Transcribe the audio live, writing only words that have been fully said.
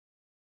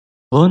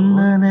ஒன்ன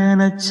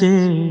நினைச்சே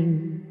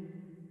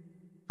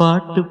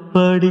பாட்டு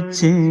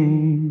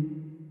படிச்சேன்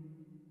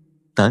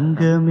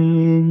தங்கமே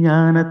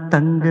ஞான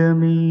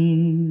தங்கமே.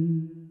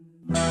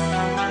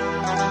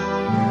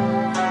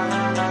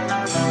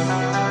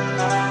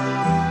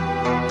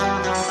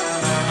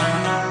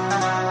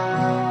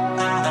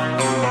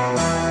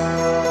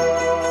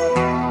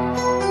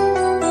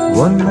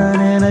 ஒன்ன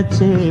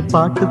நினைச்சே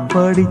பாட்டு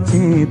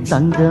படிச்சேன்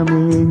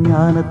தங்கமே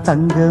ஞான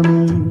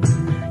தங்கமே.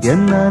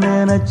 என்ன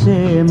நினைச்சே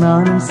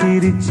நானும்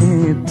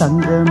சிரிச்சேன்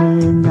தங்கமே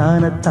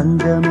ஞான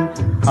தங்கமே.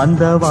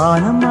 அந்த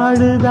வானம்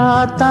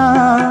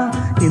அழுதாத்தான்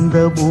இந்த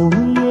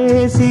பூமியே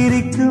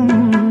சிரிக்கும்.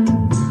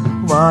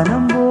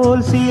 வானம்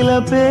போல் சில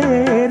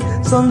பேர்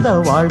சொந்த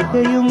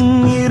வாழ்க்கையும்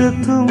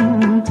இருக்கும்.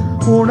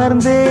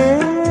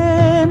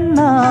 உணர்ந்தேன்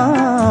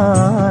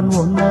நான்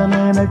ஒன்ன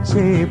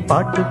நினைச்சே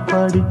பாட்டு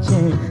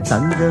படிச்சேன்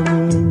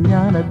தங்கமே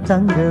ஞான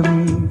தங்கமே.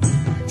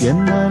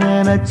 என்ன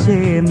நினைச்சே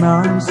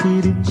நான்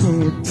சிரிச்சே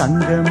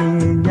தங்கமே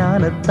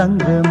ஞான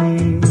தங்கமே.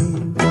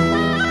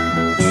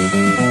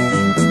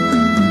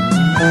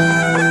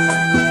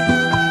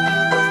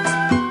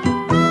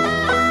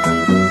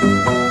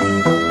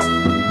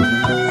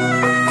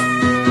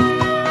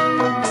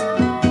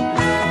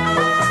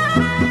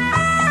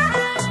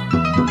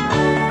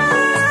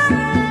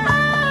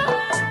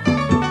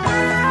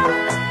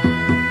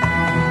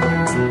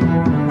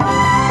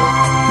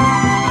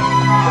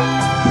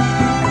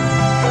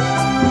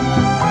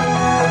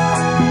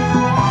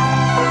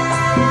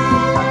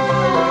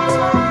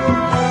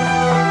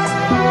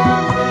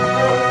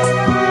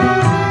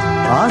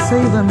 ஆசை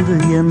வந்து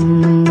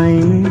என்னை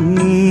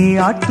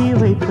ஆட்டி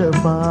வைத்த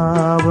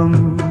பாவம்.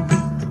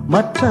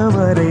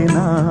 மற்றவரை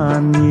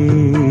நான்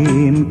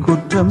ஏன்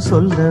குற்றம்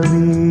சொல்ல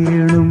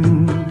வேணும்.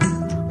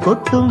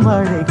 கொட்டும்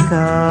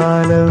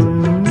மழைக்காலம்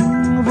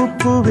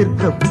உப்பு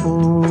விற்க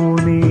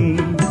போனே.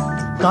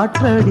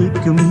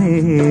 காற்றடிக்கும்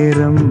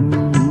நேரம்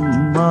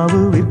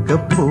மாவு விற்க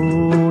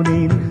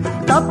போனேன்.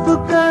 தப்பு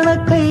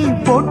கணக்கை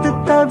போட்டு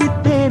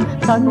தவித்தேன்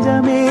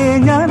தங்கமே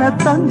ஞான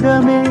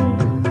தங்கமே.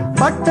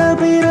 பட்ட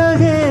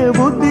பிறகே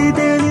புத்தி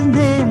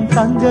தெளிந்தேன்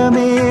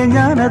தங்கமே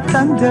ஞான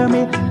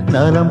தங்கமே.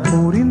 நலம்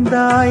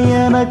புரிந்தாய்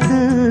எனக்கு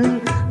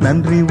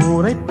நன்றி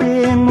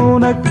உரைப்பேன்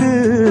உனக்கு.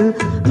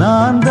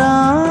 நான்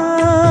தான்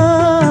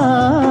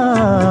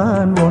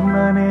ஒன்ன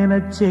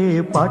நினைச்சே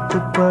பாட்டு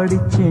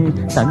படிச்சேன்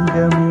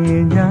தங்கமே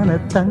ஞான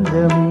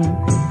தங்கமே.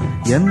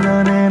 என்ன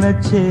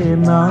நினைச்சே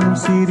நான்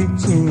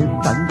சிரிச்சேன்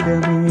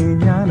தங்கமே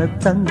ஞான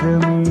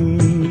தங்கமே.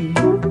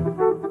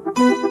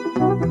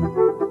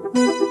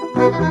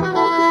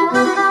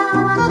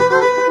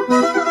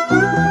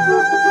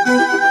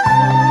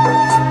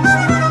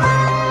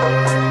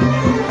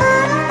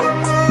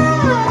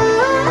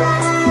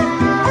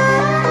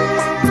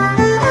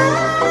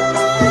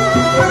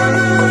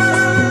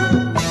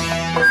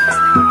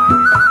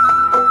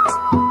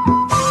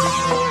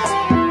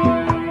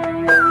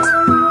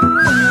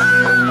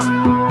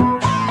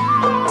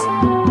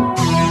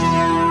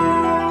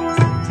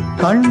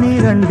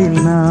 கண்ணிரண்டில்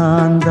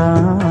நான்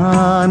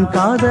தான்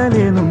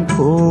காதலெனும்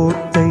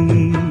கோட்டை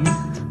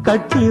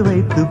கட்டி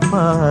வைத்து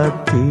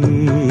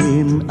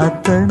பார்த்தேன்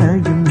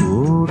அத்தனையும்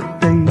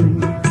ஓட்டை.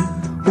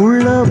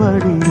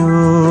 உள்ளபடி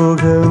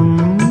யோகம்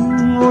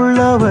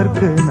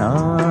உள்ளவர்க்கு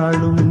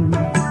நாளும்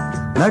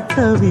நட்ட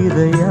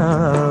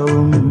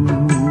விதையாவும்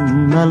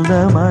நல்ல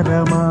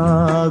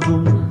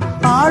மரமாகும்.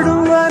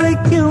 ஆடும்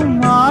வரைக்கும்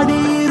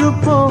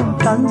ஆடியிருப்போம்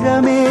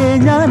தங்கமே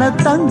ஞான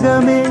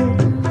தங்கமே.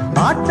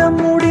 ஆட்டம்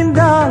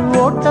முடிந்தால்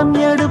ஓட்டம்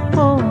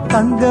எடுப்போம்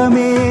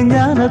தங்கமே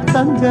ஞான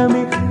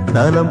தங்கமே.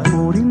 நலம்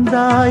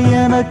புரிந்தாய்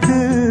எனக்கு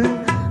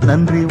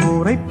நன்றி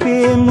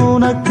உரைப்பேன்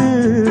உனக்கு.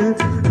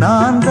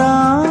 நான்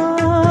தான்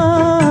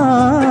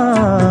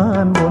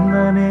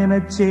ஒன்ன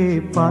நினைச்சே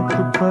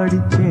பாட்டு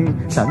படிச்சேன்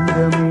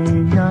தங்கமே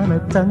ஞான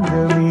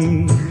தங்கமே.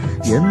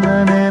 என்ன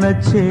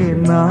நினைச்சே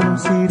நான்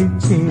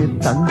சிரிச்சேன்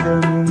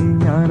தங்கமே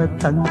ஞான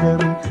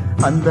தங்கமே.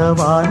 அந்த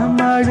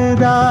வானம்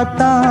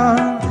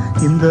அழுதாத்தான்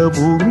இந்த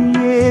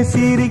பூமியே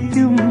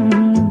சிரிக்கும்.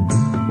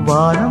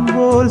 வானம்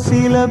போல்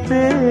சில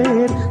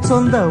பேர்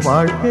சொந்த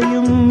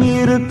வாழ்க்கையும்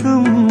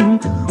இருக்கும்.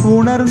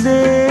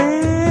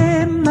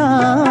 உணர்ந்தேன்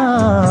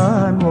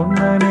நான் ஒன்ன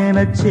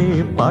நினைச்சே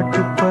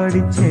பாட்டு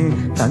படிச்சேன்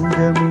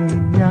தங்கமே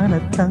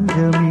ஞான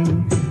தங்கமே.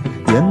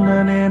 என்ன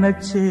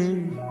நினைச்சே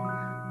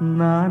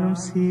நானும்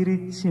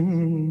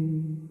சிரிச்சேன்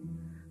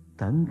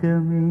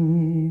தங்கமே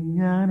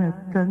ஞான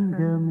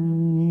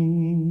தங்கமே.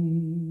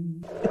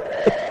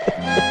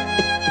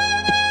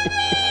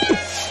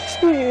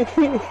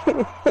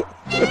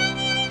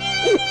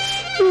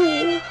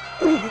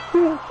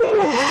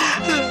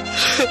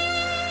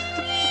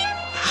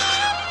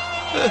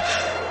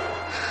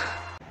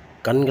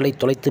 கண்களை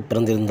தொலைத்து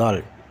பிறந்திருந்தால்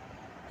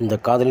இந்த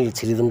காதலில்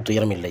சிறிதும்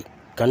துயரமில்லை.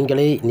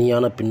 கண்களே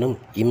நீயான பின்னும்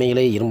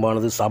இமையிலே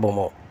இரும்பானது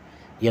சாபமோ.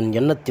 என்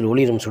எண்ணத்தில்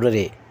ஒளிரும்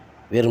சுடரே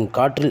வெறும்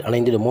காற்றில்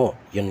அணைந்திடுமோ.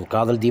 என்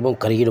காதல் தீபம்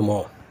கருகிடுமோ.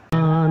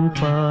 நான்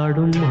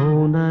பாடும்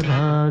மௌன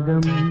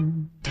ராகம்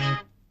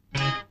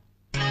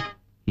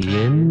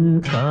என்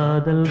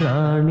காதல்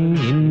ராணி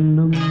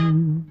இன்னும்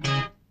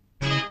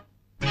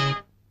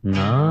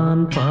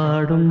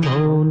பாடும்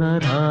மௌன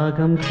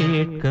ராகம்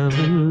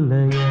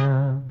கேட்கவில்லையா?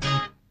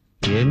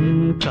 என்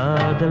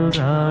காதல்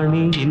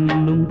ராணி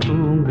இன்னும்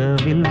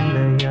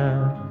தூங்கவில்லையா?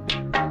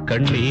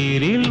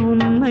 கண்ணீரில்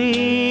உன்னை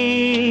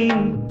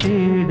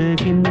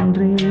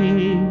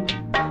தேடுகின்றேன்,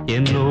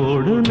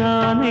 என்னோடு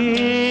நானே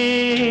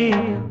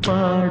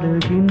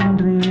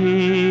பாடுகின்றேன்.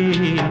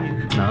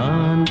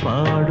 நான்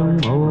பாடும்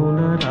மௌன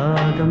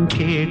ராகம்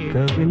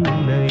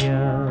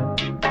கேட்கவில்லையா?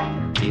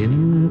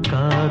 என்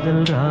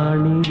காதல்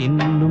ராணி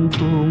இன்னும்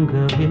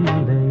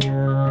தூங்கவில்லையா?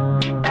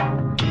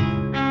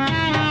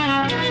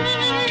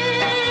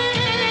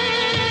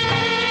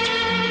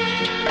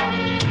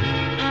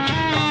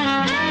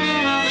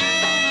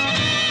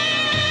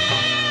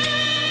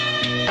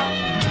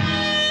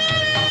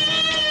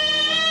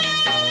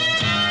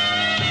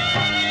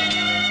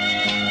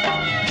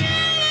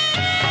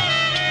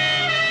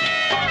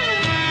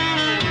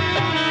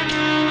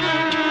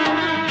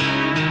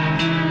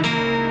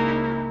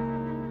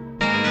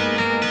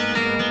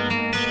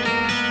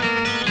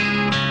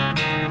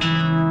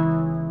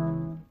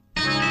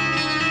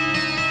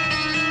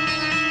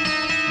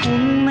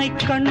 உன்னை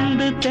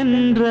கண்டு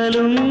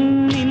தென்றலும்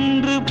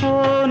நின்று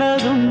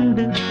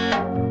போனதுண்டு,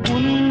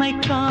 உன்னை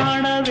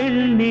காண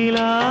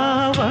வெண்ணிலா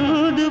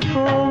வந்து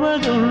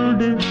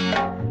போவதுண்டு.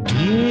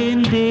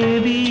 ஏன்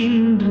தேவி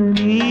இன்று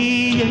நீ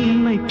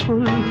என்னை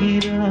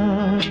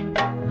கொள்கிறாய்?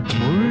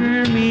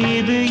 முள்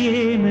மீது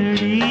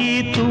ஏனடி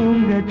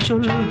தூங்கச்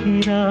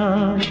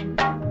சொல்கிறாய்?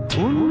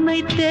 உன்னை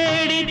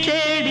தேடி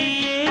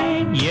தேடியே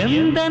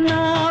எந்த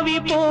நாவி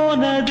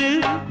போனது,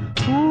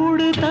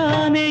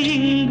 கூடுதானே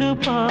இங்கு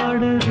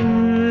பாடுது.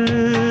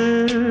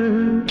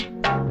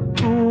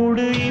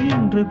 கூடு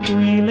இன்று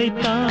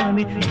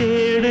குயிலைத்தானே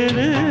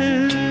தேடுது.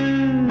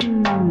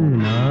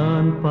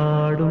 நான்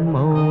பாடும்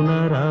மௌன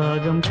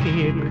ராகம்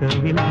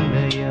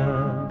கேட்கவில்லையா?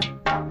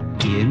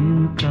 என்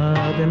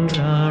காதல்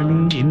ராணி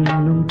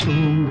இன்னும்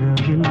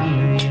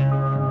தூங்கவில்லையா?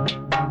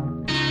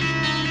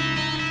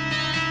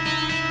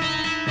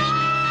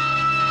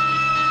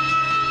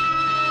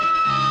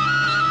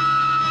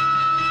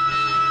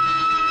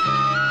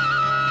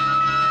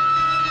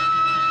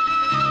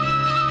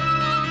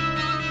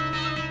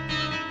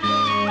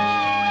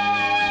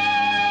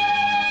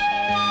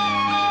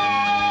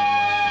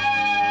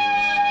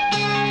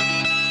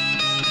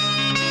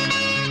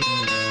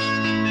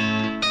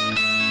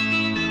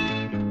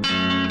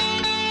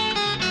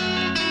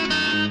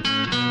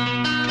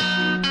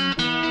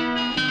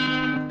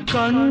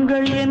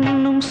 கண்கள்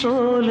என்னும்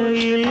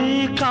சோலையில்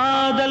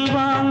காதல்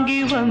வாங்கி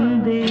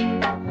வந்தேன்.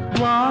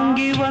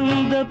 வாங்கி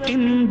வந்த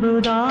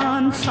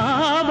பின்புதான்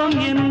சாபம்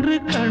என்று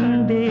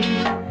கண்டேன்.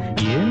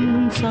 என்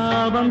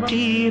சாபம்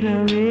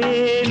தீரவே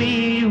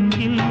நீயும்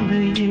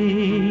இல்லையே,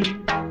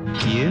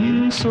 என்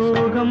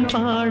சோகம்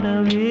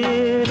பாடவே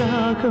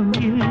ராகம்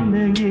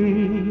இல்லையே.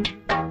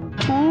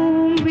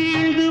 பூம்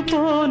வீழ்ந்து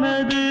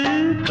போனது,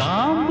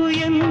 காம்பு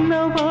என்ன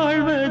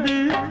வாழ்வது?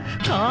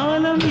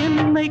 காலம்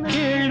என்னை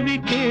கேள்வி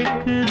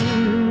கேட்குது.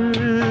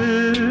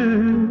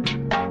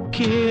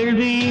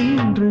 கேள்வி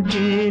இன்று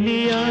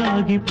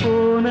கேலியாகி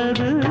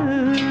போனது.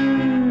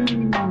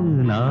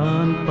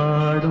 நான்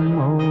பாடும்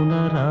மௌன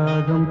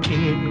ராகம்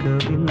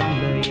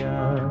கேட்கவில்லையா?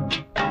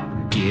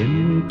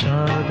 என்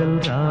காதல்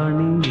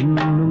ராணி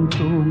இன்னும்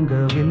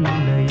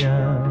தூங்கவில்லையா?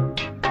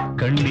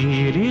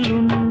 கண்ணீரில்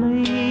உன்னை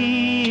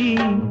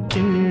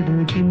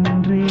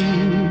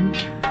தேடுகின்றேன்,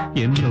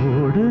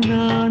 என்னோடு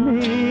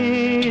நானே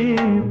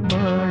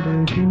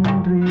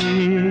பாடுகின்றேன்.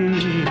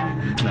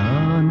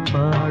 நான்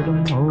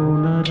பாடும்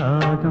மௌன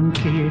ராகம்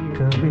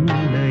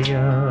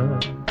கேட்கவில்லையா?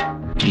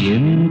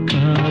 என்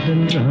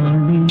காதல்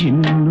ராணி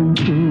இன்னும்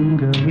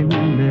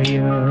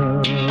தூங்கவில்லையா?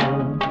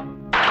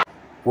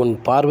 உன்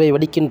பார்வை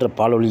வடிக்கின்ற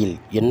பாலொலியில்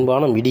என்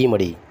வானம்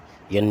இடியுமடி.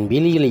 என்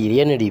விழிகளில்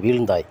ஏனடி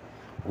வீழ்ந்தாய்?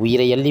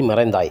 உயிரை அள்ளி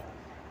மறைந்தாய்.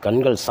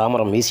 கண்கள்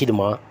சாமரம்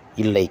வீசிடுமா,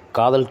 இல்லை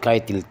காதல்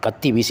காயத்தில்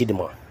கத்தி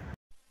வீசிடுமா?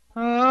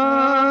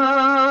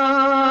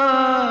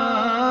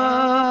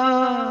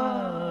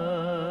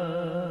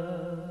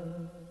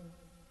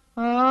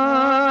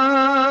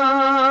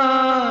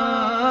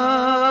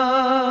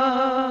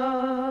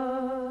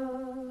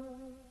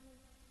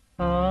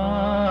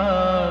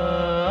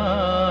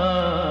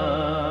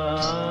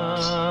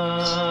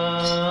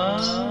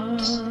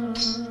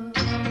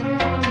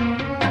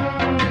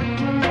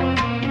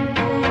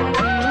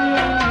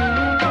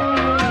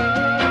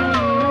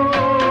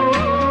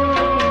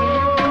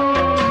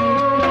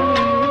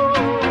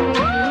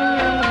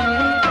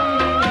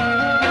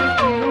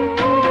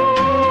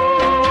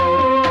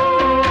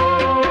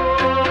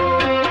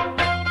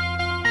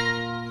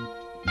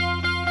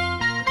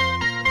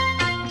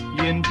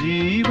 என்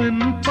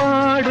ஜீவன்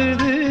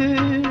பாடுது,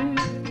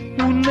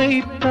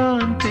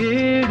 உன்னைத்தான்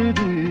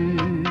தேடுது.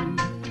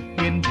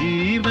 என்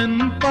ஜீவன்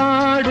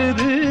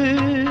பாடுது,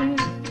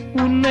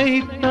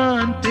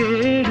 உன்னைத்தான்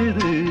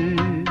தேடுது.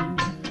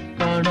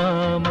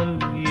 காணாமல்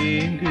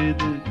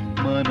ஏங்குது,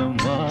 மனம்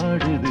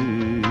வாடுது.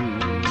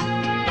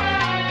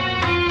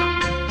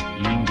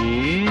 இங்கே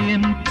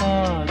என்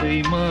பாதை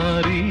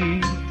மாறி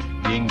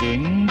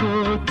எங்கெங்கோ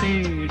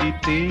தேடி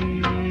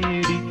தேடி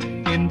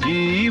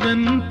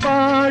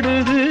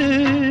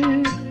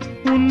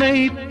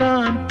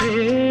உன்னைத்தான்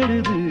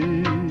தேடுது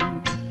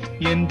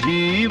என்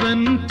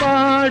ஜீவன்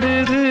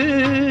பாடுது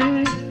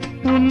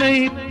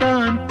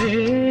உன்னைத்தான்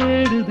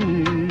தேடுது.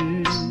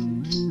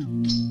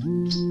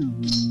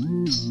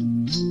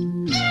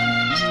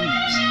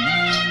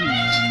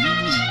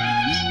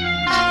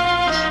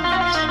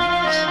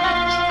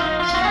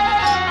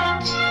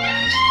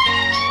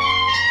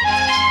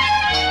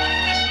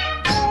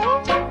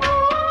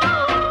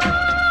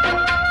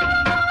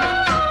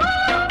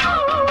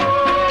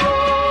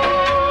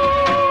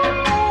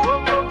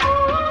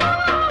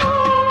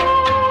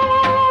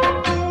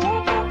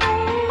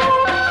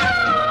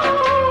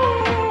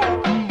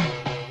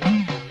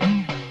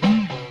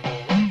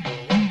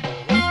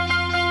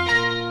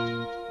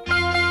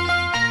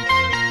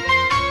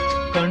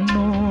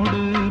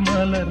 கண்ணோடு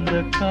மலர்ந்த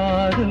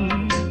காதல்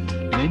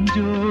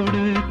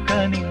நெஞ்சோடு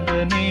கனிந்த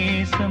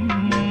நேசம்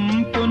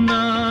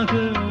பொன்னாக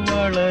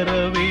வளர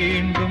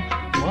வேண்டும்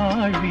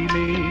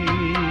வாழ்விலே.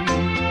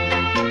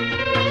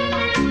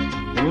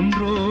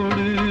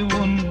 ஒன்றோடு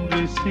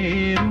ஒன்று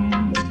சேரும்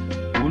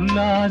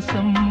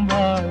உல்லாசம்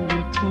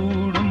வாழ்வில்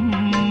கூடும்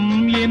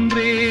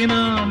என்றே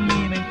நான்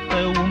நினைத்த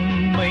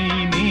உண்மை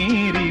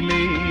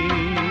நேரிலே.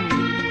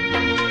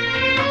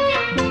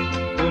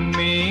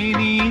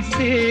 பொன்மேனி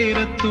சேர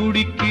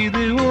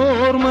துடிக்குது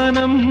ஓர்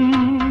மனம்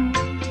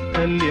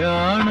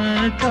கல்யாண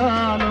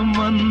காலம்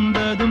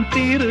வந்ததும்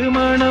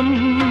திருமணம்.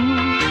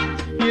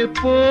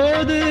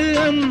 எப்போது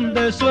அந்த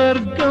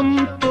ஸ்வர்க்கம்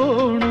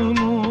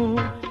தோணுமோ?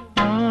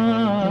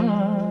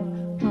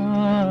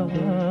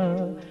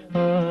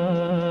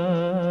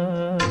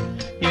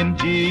 என்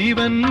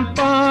ஜீவன்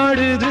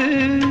பாடுது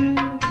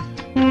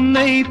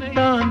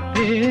உன்னைத்தான்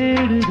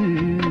தேடுது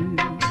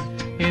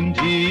என்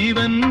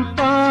ஜீவன்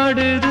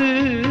பாடுது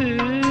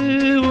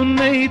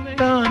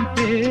உன்னைத்தான்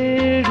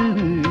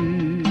தேடுது.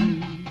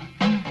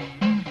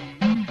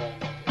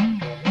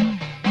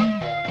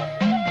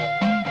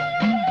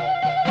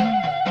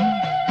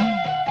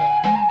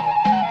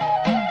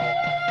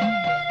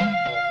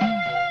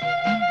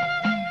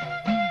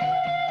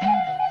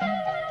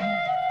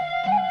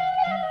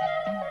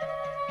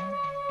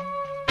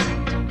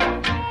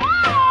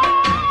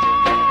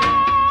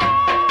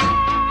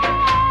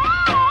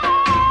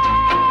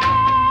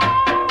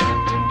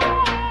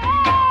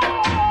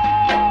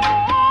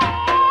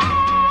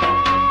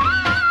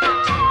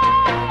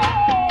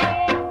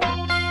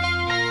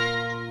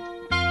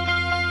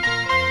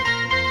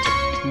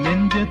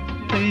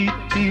 நெஞ்சத்தை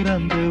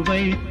திறந்து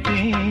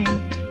வைத்தேன்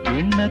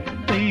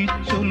எண்ணத்தை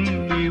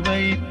சொல்லி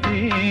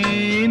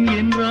வைத்தேன்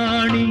என்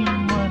ராணி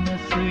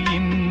மனசு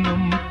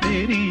இன்னும்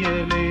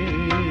தெரியலே.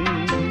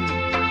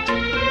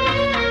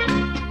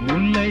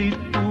 முல்லை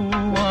பூ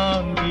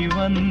வாங்கி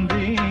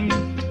வந்தேன்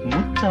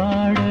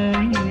முத்தாட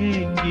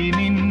ஏங்கி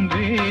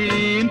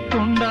நின்றேன்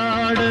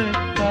கொண்டாட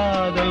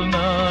காதல்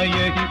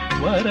நாயகி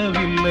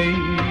வரவில்லை.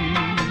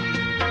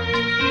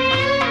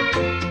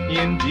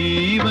 என்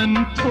ஜீவன்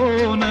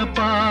போன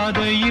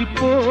பாதையில்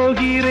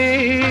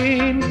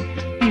போகிறேன்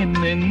என்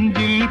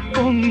நெஞ்சில்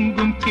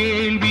பொங்கும்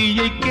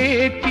கேள்வியை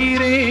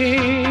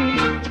கேட்கிறேன்.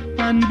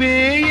 அன்பே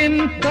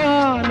என்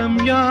காலம்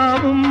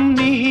யாவும்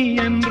நீ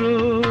என்றோ.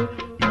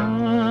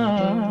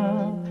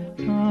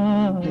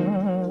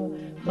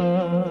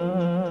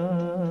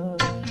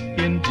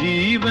 என்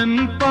ஜீவன்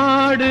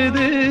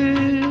பாடுது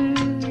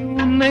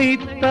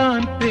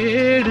உன்னைத்தான்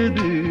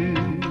தேடுது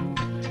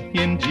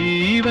என்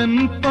ஜீவன்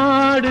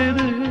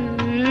பாடுது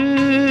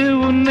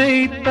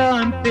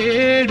உன்னைத்தான்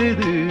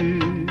தேடுது.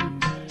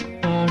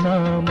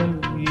 காணாமல்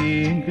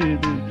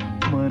ஏங்குது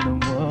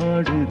மனம்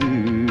வாடுது.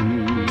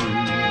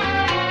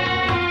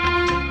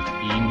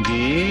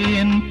 இங்கே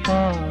என்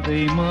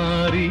பாதை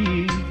மாறி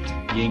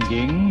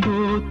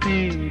எங்கெங்கோ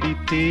தேடி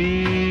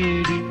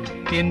தேடி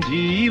என்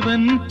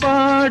ஜீவன்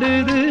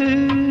பாடுது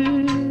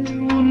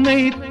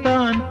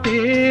உன்னைத்தான்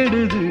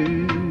தேடுது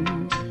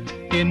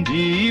என்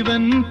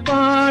ஜீவன்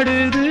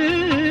பாடுது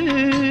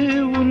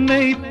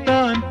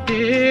உன்னைத்தான்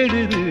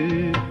தேடுது.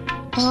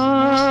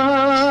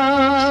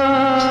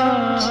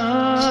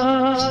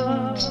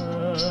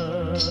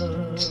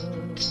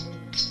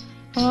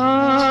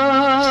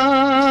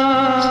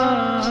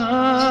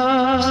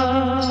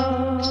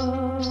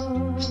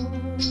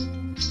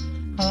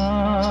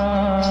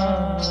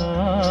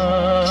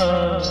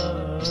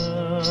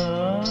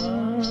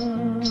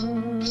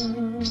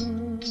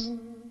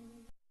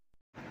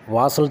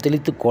 வாசல்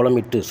தெளித்து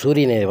கோலமிட்டு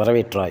சூரியனை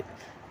வரவேற்றாய்.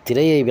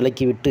 திரையை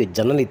விலக்கிவிட்டு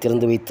ஜன்னலை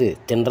திறந்து வைத்து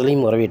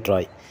தென்றலையும்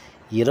வரவேற்றாய்.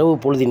 இரவு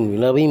பொழுதின்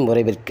நிலவையும்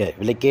வரவேற்க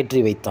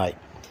விளக்கேற்றி வைத்தாய்.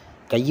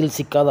 கையில்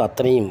சிக்காத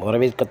அத்தனையும்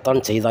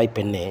வரவேற்கத்தான் செய்தாய்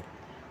பெண்ணே.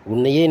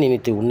 உன்னையே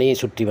நினைத்து உன்னையே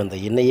சுற்றி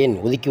வந்த என்னையே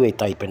ஒதுக்கி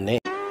வைத்தாய் பெண்ணே.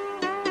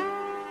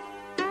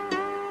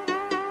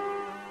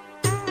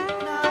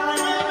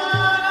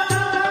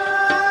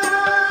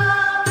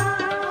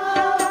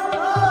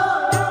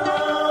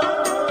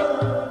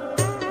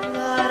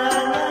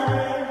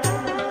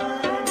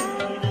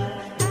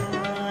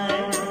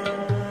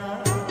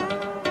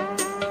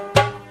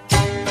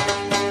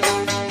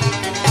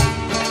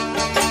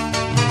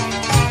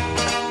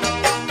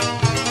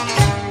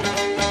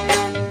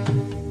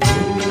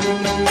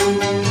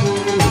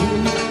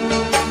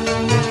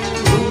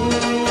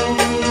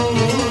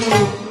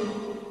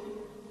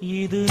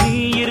 இது நீ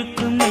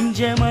இருக்கும்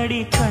நெஞ்சமடி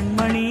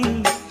கண்மணி,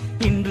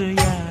 இன்று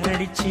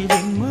யாரடிச்சு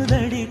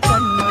வெண்முதடி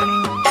கண்மணி.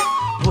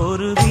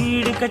 ஒரு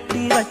வீடு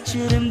கட்டி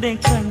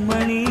வச்சிருந்தேன்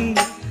கண்மணி,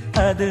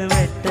 அது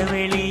வெட்ட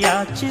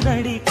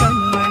வெளியாச்சுதடி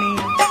கண்மணி.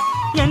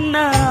 என்ன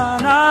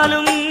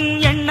ஆனாலும்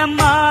எண்ணம்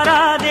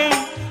மாறாதே,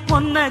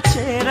 ஒன்ன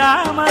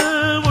சேராமல்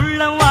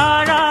உள்ளம்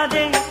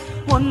வாழாதே.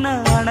 ஒன்ன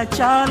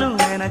அணைச்சாலும்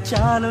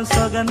நினைச்சாலும்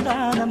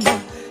சுகந்தானம்மா.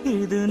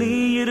 இது நீ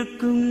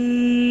இருக்கும்,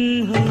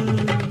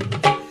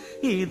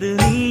 இது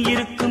நீ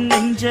இருக்கும்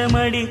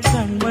நெஞ்சமடி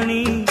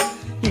கண்மணி,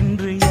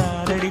 இன்று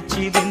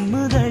யாரடிச்சு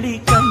வெண்முதடி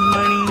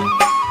கண்மணி.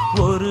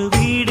 ஒரு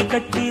வீடு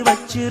கட்டி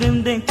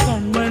வச்சிருந்தேன்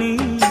கண்மணி,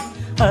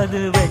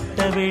 அது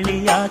வெட்ட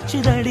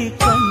வெளியாச்சுதடி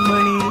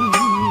கண்மணி.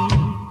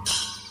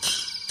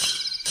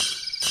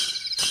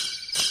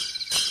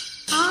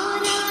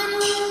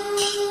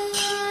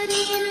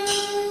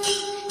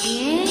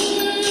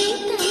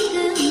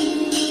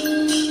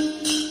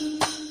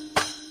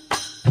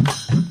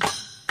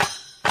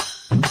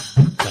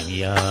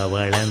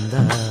 வளர்ந்த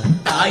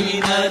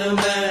தாயின்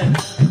அருமை,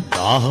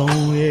 தாகம்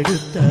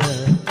எடுத்த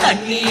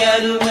தண்ணி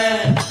அருமை,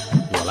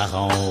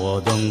 உலகம்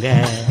ஒதுங்க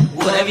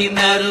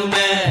உறவின்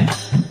அருமை,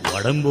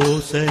 உடம்போ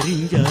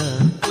சரிஞ்ச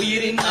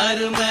உயிரின்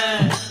அருமை,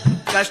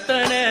 கஷ்ட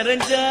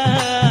நிறைஞ்சா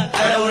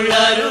கடவுள்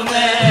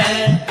அருமை,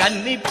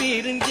 கன்னி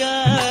பிரிஞ்சா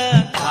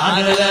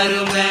காதல்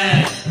அருமை.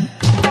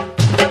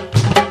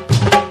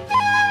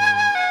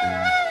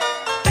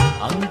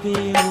 அங்கே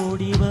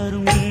ஓடி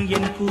வரும்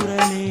என்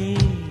குரலே,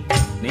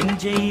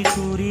 நெஞ்சை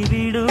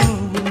கூறிவிடும்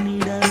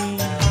உன்னிடமே.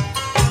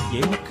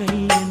 என் கை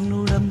என்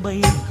உடம்பை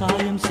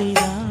காயம்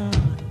செய்தார்,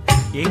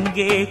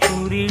 எங்கே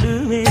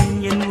கூறிடுவேன்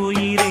என்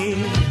உயிரே.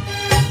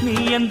 நீ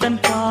எந்தன்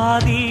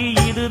பாதி,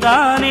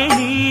 இதுதானே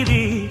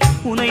நீதி,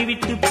 உன்னை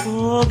விட்டு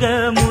போக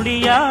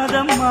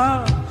முடியாதம்மா.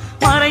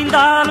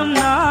 மறைந்தாலும்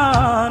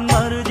நான்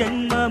மறு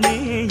ஜென்மமே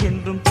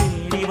என்றும்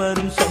தேடி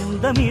வரும்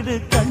சொந்தம் இது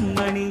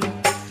கண்மணி.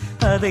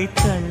 அதை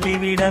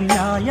தள்ளிவிட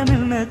நியாயம்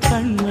என்ன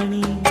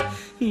கண்மணி.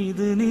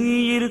 இது நீ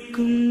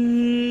இருக்கும்,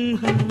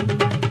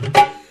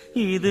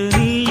 இது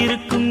நீ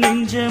இருக்கும்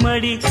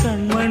நெஞ்சமடி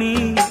கண்மணி,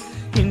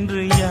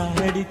 இன்று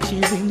யாரடிச்சு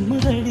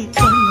வெண்முதடி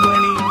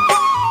கண்மணி.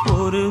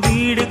 ஒரு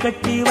வீடு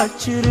கட்டி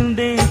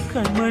வச்சிருந்தேன்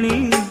கண்மணி,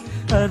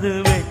 அது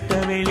வெட்ட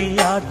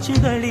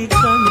வெளியாச்சுதடி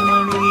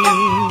கண்மணி.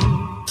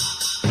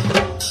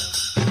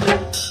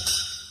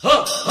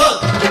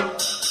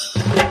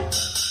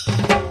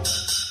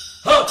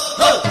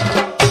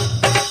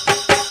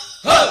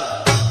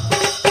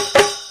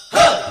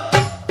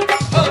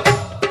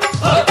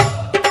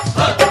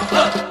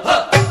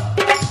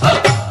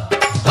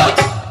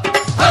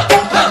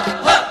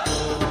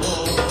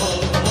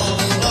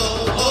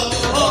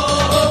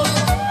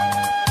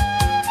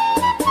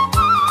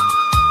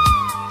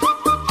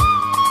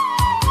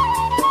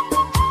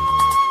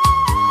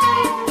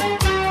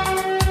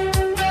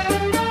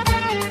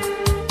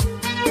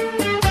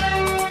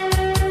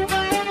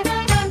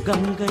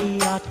 கங்கை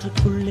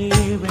ஆற்றுக்குள்ளே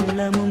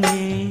வெள்ளமும்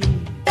ஏன்,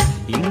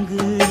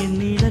 இங்கு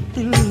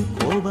என்னிடத்தில்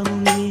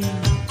கோபமும்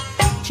ஏன்.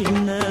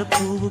 சின்ன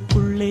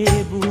பூவுக்குள்ளே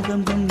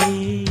பூகம்பம்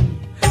ஏன்,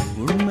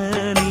 உண்மை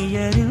நீ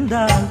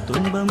அறிந்தால்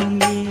துன்பமும்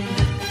ஏன்.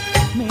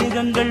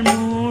 மேகங்கள்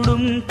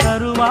மூடும்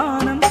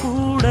கருவானம்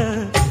கூட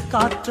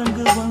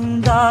காற்றங்கு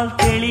வந்தால்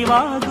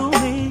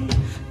தெளிவாகுமே.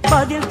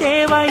 பதில்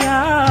தேவையா,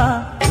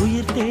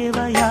 உயிர்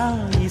தேவையா,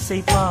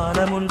 இசை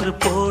பாடம் ஒன்று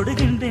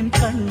போடுகின்றேன்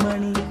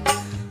கண்மணி.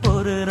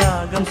 ஒரு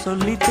ராகம்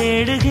சொல்லி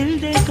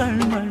தேடுகின்றேன்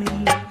கண்மணி.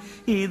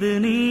 இது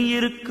நீ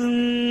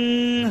இருக்கும்,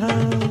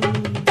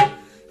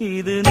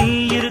 இது நீ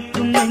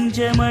இருக்கும்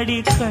நெஞ்சமடி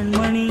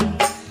கண்மணி,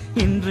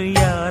 இன்று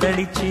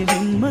யாரடிச்சு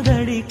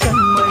வெண்முதடி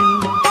கண்மணி.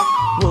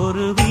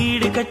 ஒரு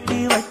வீடு கட்டி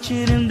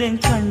வச்சிருந்தேன்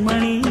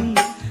கண்மணி,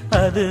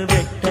 அது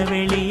வெட்ட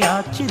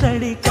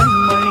வெளியாச்சுதடி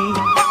கண்மணி.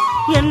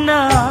 என்ன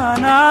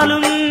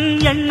ஆனாலும்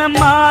எண்ணம்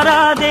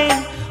மாறாதே,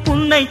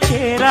 உன்னை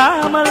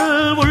சேராமல்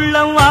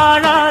உள்ளம்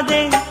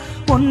வாழாதே.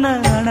 ஒன்ன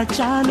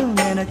நினைச்சாலும்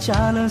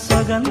நினைச்சாலும்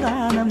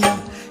சுகந்தானம்மா.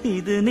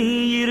 இது நீ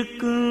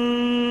இருக்கும்,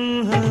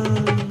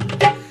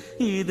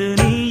 இது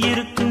நீ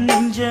இருக்கும்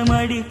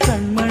நெஞ்சமடி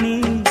கண்மணி,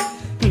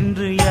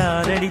 இன்று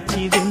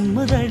யாரடிச்சு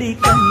வெண்முதடி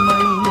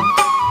கண்மணி.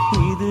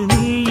 இது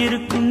நீ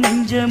இருக்கும்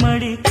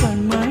நெஞ்சமடி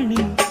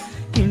கண்மணி,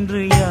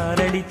 இன்று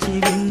யாரடிச்சு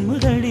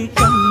வெண்முதடி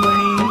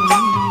கண்மணி.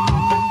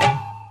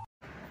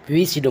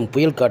 வீசிடும்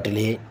புயல்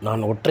காற்றிலே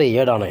நான் ஒற்றை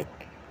ஏடானேன்,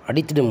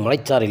 அடித்திடும்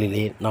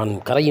மலைச்சாரலிலே நான்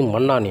கரையும்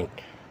மண்ணானேன்.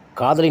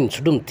 காதலின்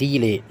சுடும்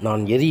தீயிலே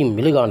நான் எரியும்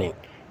மெழுகானேன்.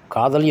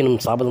 காதல் எனும்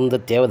சாபதந்த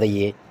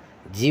தேவதையே,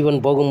 ஜீவன்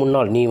போகும்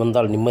முன்னால் நீ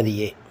வந்தால்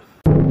நிம்மதியே.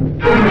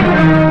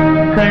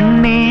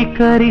 கண்ணே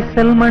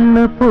கரிசல்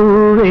மண்ணு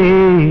பூவே,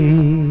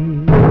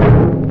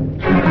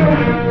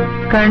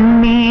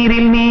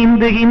 கண்ணீரில்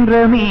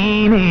நீந்துகின்ற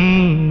மீனே,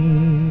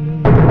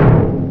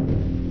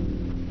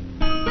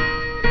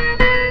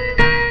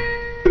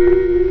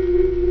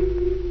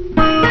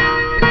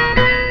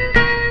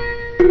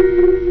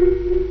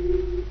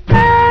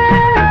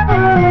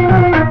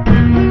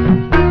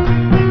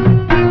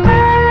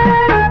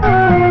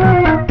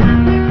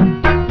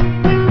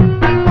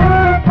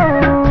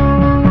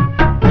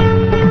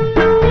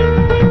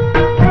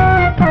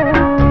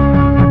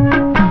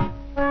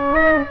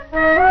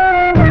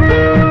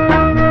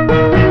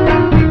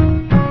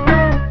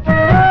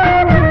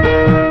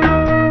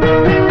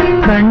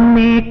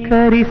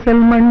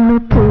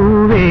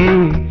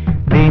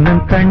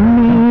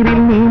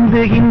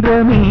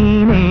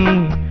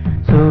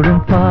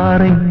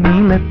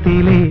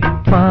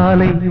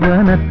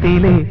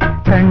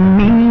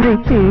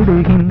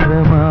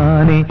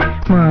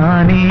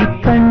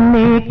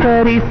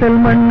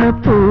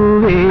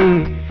 பூவே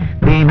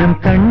தினம்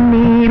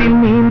கண்ணீரில்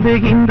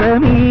நீந்துகின்ற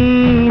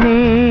மீனே.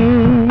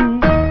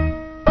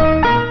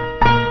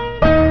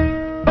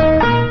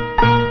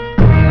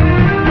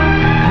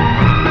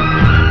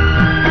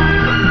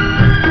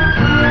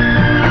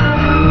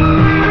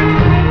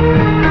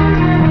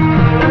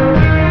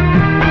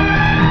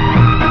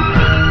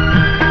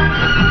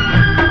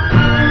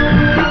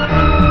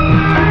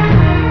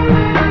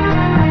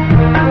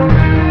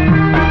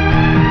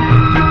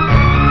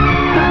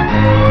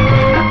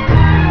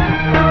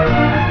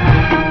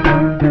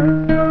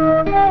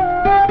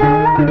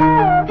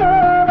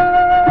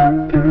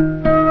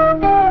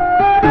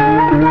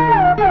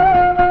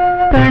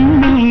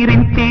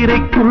 கண்ணீரின்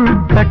திரைக்குள்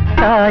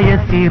கட்டாய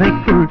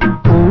சிறைக்குள்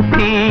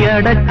பூட்டி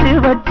அடைச்சு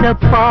வச்ச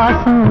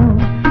பாசம்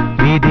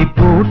விதி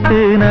போட்டு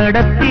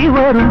நடத்தி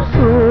வரும்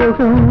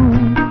சோகம்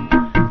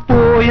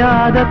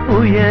போயாத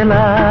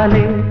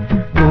புயலாலே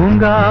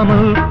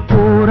தூங்காமல்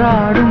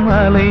போராடும்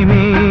அலை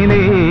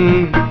மேலே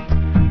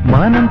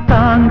மனம்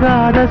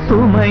தாங்காத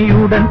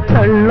சுமையுடன்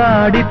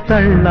தள்ளாடி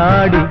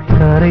தள்ளாடி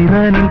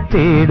கரைதனில்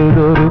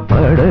தேடுதொரு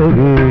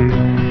படகு.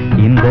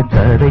 இந்த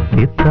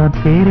கதைக்குத்தான்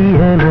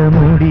தெரியல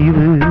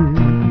முடிவு.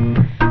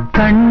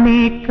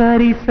 கண்ணீர்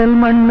கரிசல்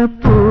மண்ணு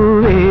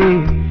பூவே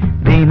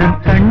தினம்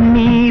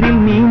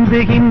கண்ணீரில்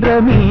நீந்துகின்ற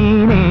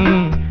மீனே.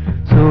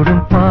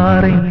 சுடும்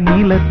பாறை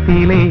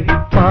நிலத்திலே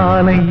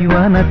பாலை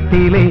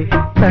வனத்திலே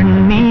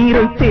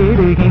தண்ணீரை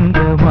தேடுகின்ற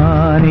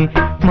மானே.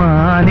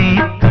 மானே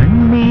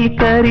கண்ணீர்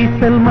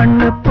கரிசல்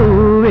மண்ணு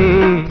பூவே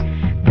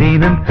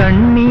தினம்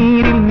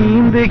கண்ணீரில்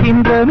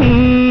நீந்துகின்ற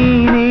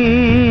மீனே.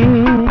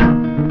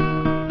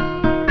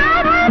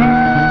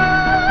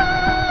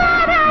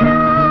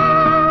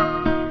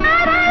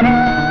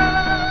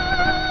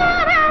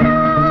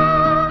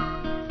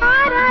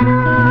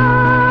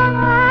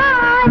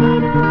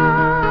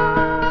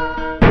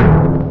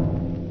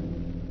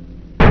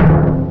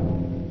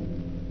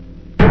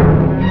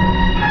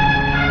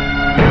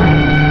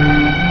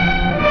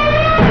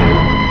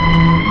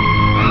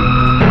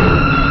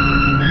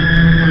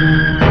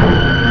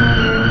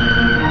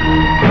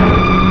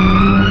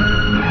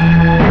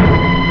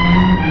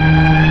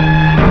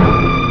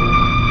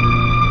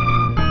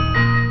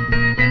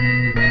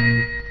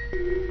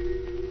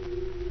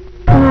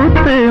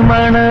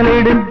 மணல்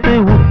எடுத்து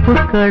உப்பு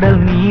கடல்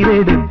நீர்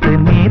எடுத்து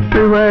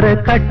நேற்று வர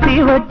கட்டி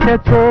வச்ச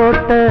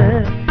கோட்டை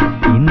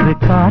இன்று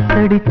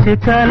காத்தடிச்சு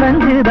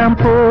கலஞ்சுதான்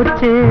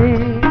போச்சே.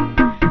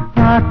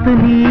 ஆத்து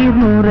நீர்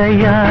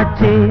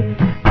முறையாச்சே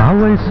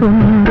அவள்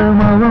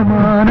சொந்தம்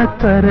அவமான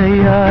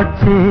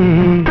கரையாச்சே.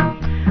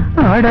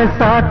 அட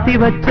சாத்தி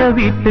வச்ச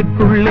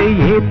வீட்டுக்குள்ளே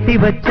ஏத்தி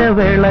வச்ச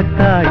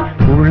விளக்காய்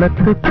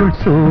உள்ளத்துக்குள்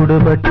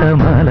சூடுபட்ட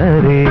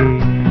மலரே.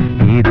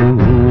 இது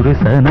ஊரு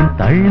சனம்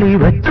தள்ளி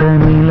வச்ச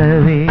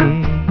நிலவே.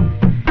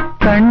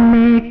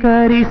 கண்ணே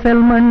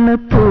கரிசல் மண்ணு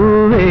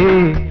பூவே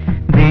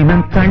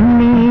தினம்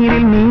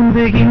கண்ணீரில்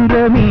நீந்துகின்ற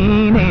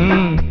மீனே.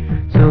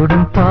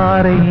 சுடும்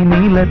பாறை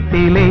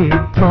நிலத்திலே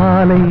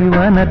பாலை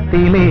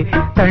வனத்திலே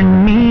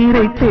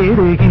தண்ணீரை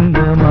தேடுகின்ற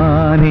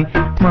மானே.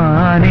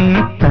 மானே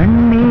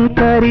கண்ணே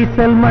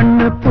கரிசல்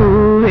மண்ணு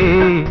பூவே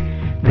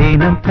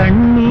தினம்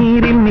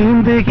கண்ணீரில்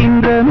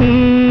நீந்துகின்ற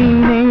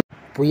மீனே.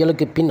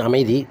 புயலுக்கு பின்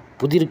அமைதி,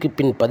 புதிருக்கு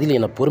பின் பதில்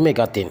என பொறுமை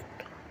காத்தேன்.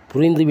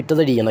 புரிந்து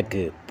விட்டதடி எனக்கு,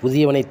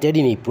 புதியவனை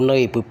தேடி நீ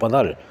புன்னகை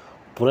பூப்பதால்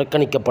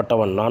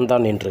புறக்கணிக்கப்பட்டவன் நான்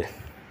தான் என்று.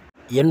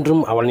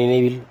 என்றும் அவள்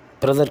நினைவில்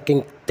பிரதர்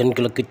கிங்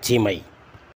தென்கிழக்கு சீமை.